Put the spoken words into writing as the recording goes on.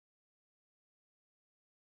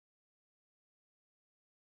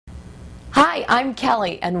Hi, I'm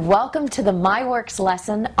Kelly, and welcome to the MyWorks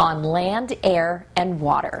lesson on land, air, and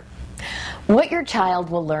water. What your child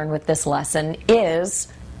will learn with this lesson is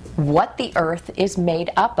what the earth is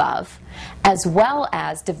made up of, as well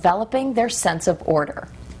as developing their sense of order.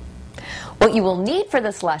 What you will need for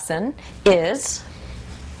this lesson is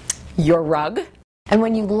your rug. And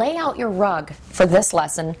when you lay out your rug for this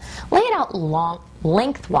lesson, lay it out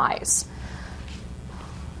lengthwise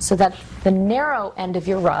so that the narrow end of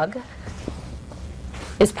your rug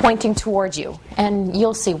is pointing towards you, and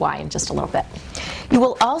you'll see why in just a little bit. You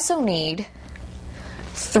will also need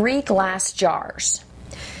 3 glass jars,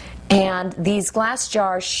 and these glass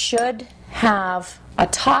jars should have a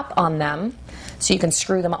top on them so you can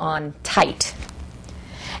screw them on tight,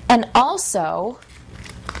 and also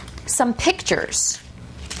some pictures.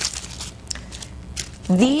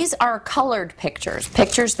 These are colored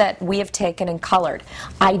pictures that we have taken and colored.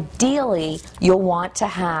 Ideally, you'll want to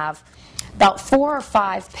have about 4 or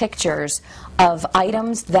 5 pictures of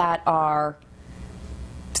items that are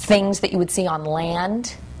things that you would see on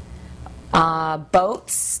land,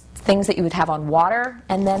 boats, things that you would have on water,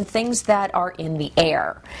 and then things that are in the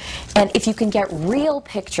air. And if you can get real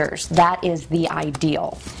pictures, that is the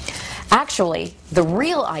ideal. Actually, the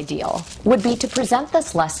real ideal would be to present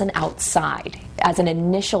this lesson outside as an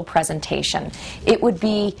initial presentation. It would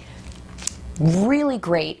be really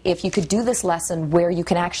great if you could do this lesson where you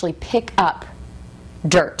can actually pick up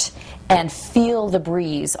dirt and feel the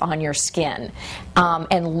breeze on your skin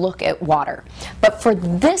and look at water. But for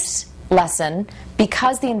this lesson,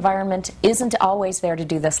 because the environment isn't always there to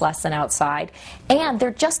do this lesson outside, and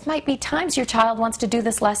there just might be times your child wants to do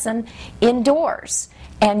this lesson indoors,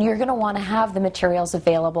 and you're going to want to have the materials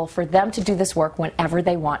available for them to do this work whenever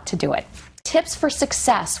they want to do it. Tips for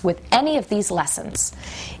success with any of these lessons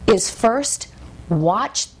is first,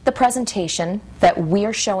 watch the presentation that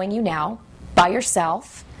we're showing you now by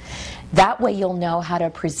yourself. That way you'll know how to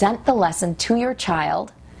present the lesson to your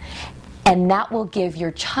child, and that will give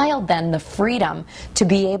your child then the freedom to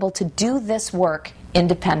be able to do this work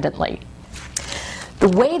independently. The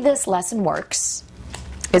way this lesson works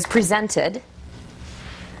is presented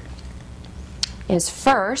is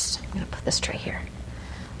first, I'm going to put this tray here.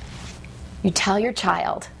 You tell your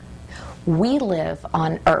child, we live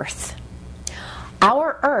on Earth.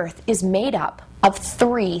 Our Earth is made up of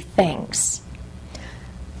 3 things: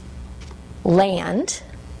 land,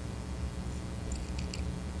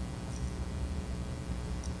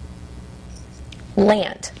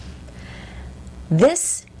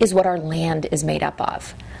 This is what our land is made up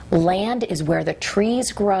of. Land is where the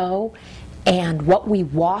trees grow and what we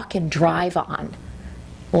walk and drive on.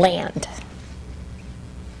 Land.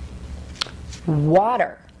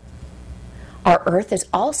 Water. Our Earth is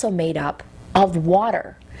also made up of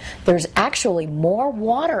water. There's actually more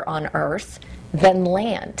water on Earth than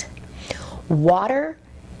land. Water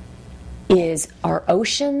is our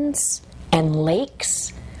oceans and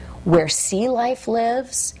lakes, where sea life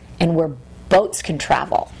lives and where boats can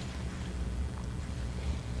travel.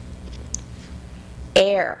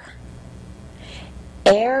 Air.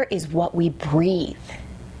 Air is what we breathe.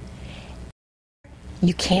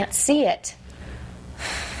 You can't see it,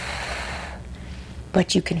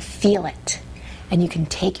 but you can feel it. And you can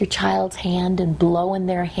take your child's hand and blow in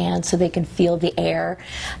their hand so they can feel the air.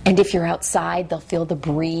 And if you're outside, they'll feel the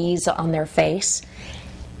breeze on their face.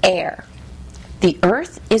 Air. The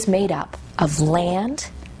earth is made up of land,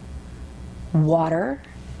 water,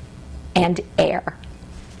 and air.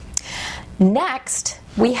 Next,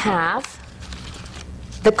 we have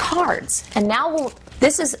the cards. And now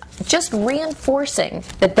this is just reinforcing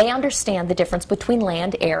that they understand the difference between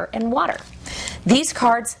land, air, and water. These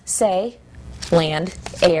cards say land,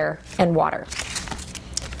 air, and water.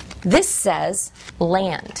 This says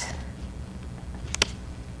land,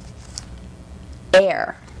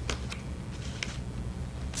 air,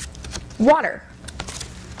 water.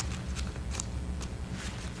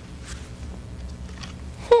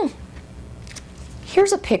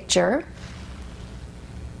 Here's a picture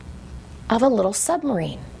of a little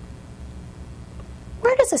submarine.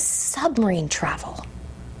 Where does a submarine travel?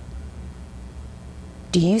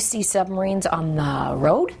 Do you see submarines on the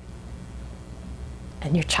road?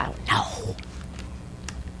 And your child, no.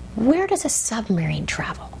 Where does a submarine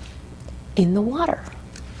travel? In the water.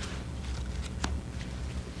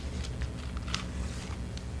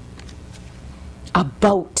 A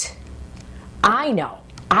boat. I know.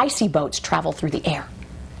 I see boats travel through the air.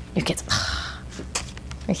 Your kids,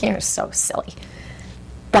 your hair is so silly.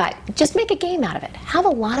 But just make a game out of it. Have a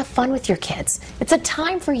lot of fun with your kids. It's a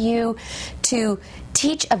time for you to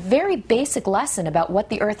teach a very basic lesson about what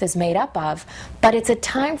the earth is made up of, but it's a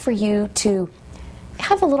time for you to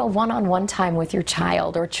have a little one-on-one time with your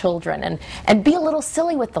child or children and be a little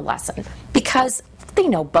silly with the lesson, because they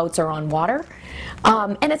know boats are on water,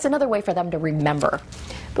 and it's another way for them to remember.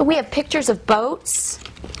 But we have pictures of boats,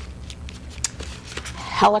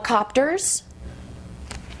 helicopters.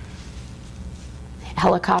 A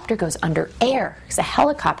helicopter goes under air because a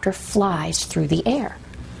helicopter flies through the air.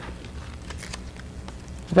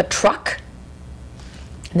 The truck,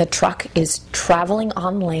 and the truck is traveling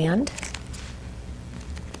on land.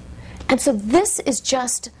 And so this is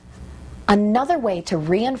just another way to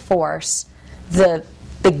reinforce the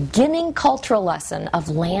beginning cultural lesson of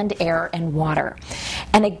land, air, and water.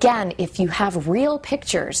 And again, if you have real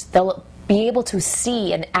pictures, they'll be able to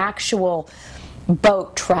see an actual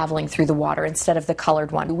boat traveling through the water instead of the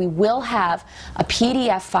colored one. We will have a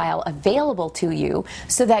PDF file available to you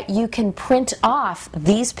so that you can print off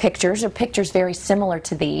these pictures or pictures very similar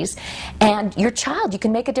to these, and your child, you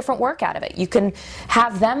can make a different work out of it. You can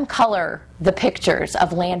have them color the pictures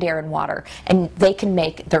of land, air, and water, and they can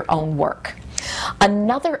make their own work.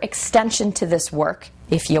 Another extension to this work,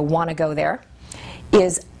 if you want to go there,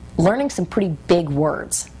 is learning some pretty big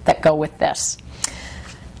words that go with this.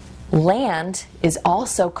 Land is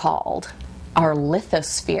also called our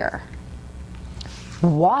lithosphere.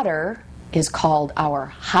 Water is called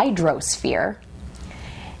our hydrosphere.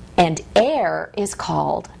 And air is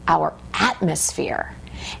called our atmosphere.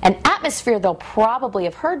 And atmosphere they'll probably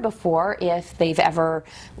have heard before if they've ever,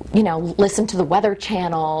 listened to the Weather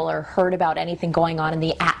Channel or heard about anything going on in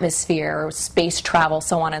the atmosphere, or space travel,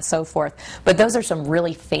 so on and so forth. But those are some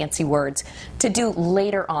really fancy words to do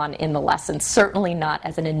later on in the lesson, certainly not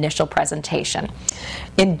as an initial presentation.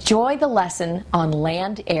 Enjoy the lesson on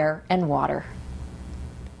land, air, and water.